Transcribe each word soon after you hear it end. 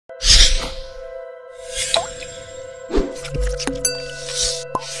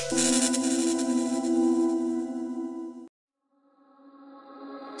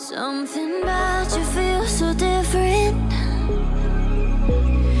Something about you feels so different.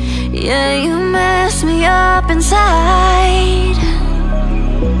 Yeah, you mess me up inside.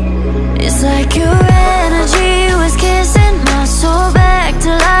 It's like your energy was kissing my soul back to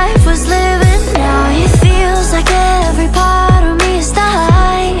life, was living. Now it feels like every part of me is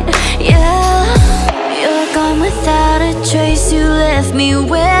dying. Yeah, you're gone without a trace. You left me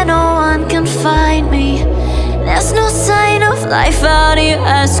where no one can find me. There's no sign of life out here.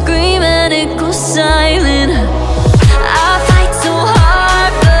 I scream and it goes silent. I fight so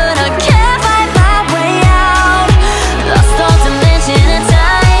hard, but I can't find my way out. Lost all dimension and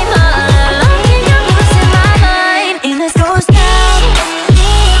time. All I think I'm losing my mind in this ghost town.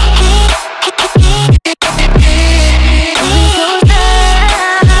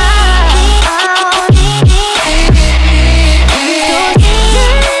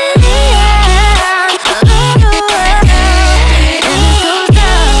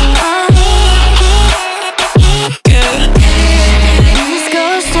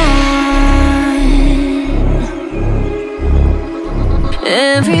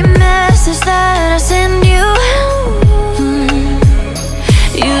 Every message that I send you,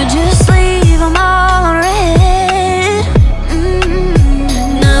 you just leave them all on red.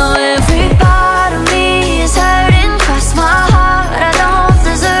 Now every part of me is hurting. Cross my heart, I don't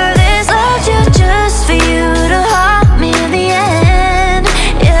deserve this. Loved you just for you to haunt me in the end.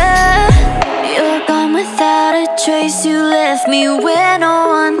 Yeah, you're gone without a trace. You left me where no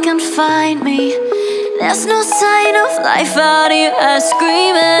one can find me. There's no sign of life out here. I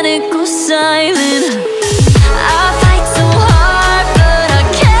scream and it goes silent. I fight so hard, but I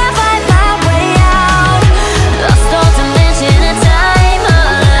can't find my way out. Lost all dimension and time.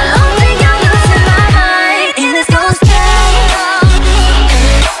 I don't think I'm losing my mind in this ghost town.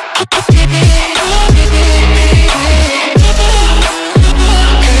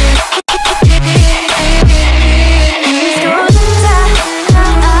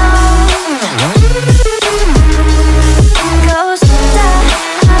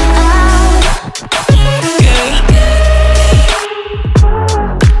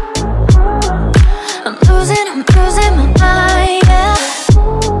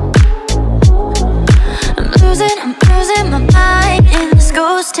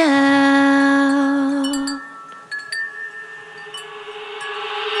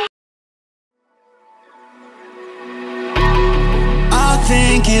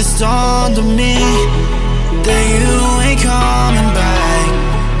 think it's dawned on me that you ain't coming back.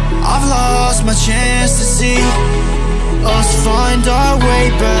 I've lost my chance to see us find our way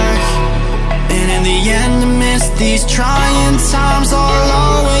back. And in the end, amidst these trying times, I'll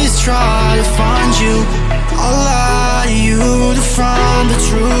always try to find you. I'll lie to you to find the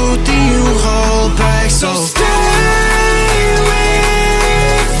truth that you hold back. So stay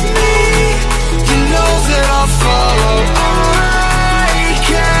with me. You know that I'll follow. I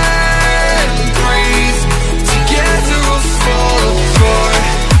can't breathe. Together we'll fall apart.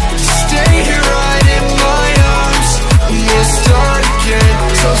 Stay here right in my arms, and we'll start again.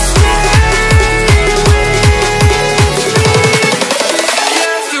 So stay with me.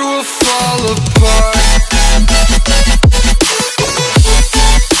 Together we'll fall apart.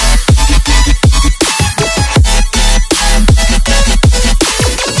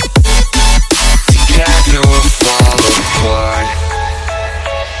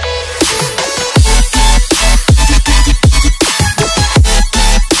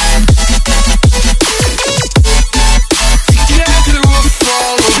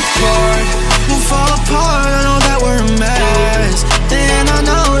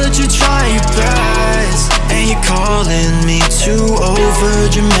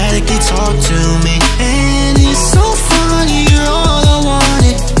 Dramatically talk to me, and it's so funny, you're all I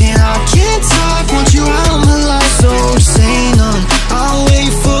wanted, and I can't talk, want you out of my life, so say none. I'll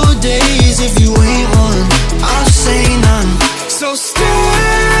wait for days if you ain't one, I'll say none. So stay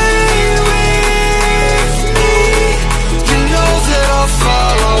with me, you know that I'll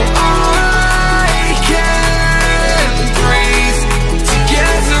follow. I can't breathe,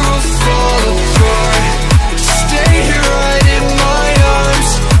 together we'll fall apart. Stay here right in my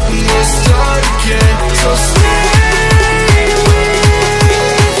arms, we'll start again. So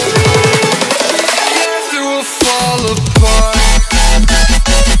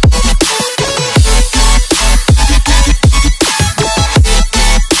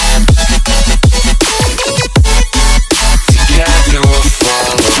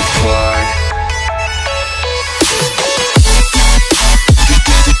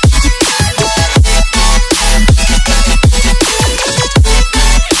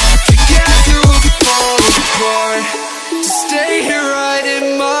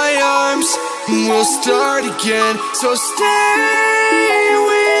start again. So stay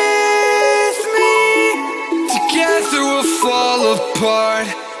with me. Together we'll fall apart.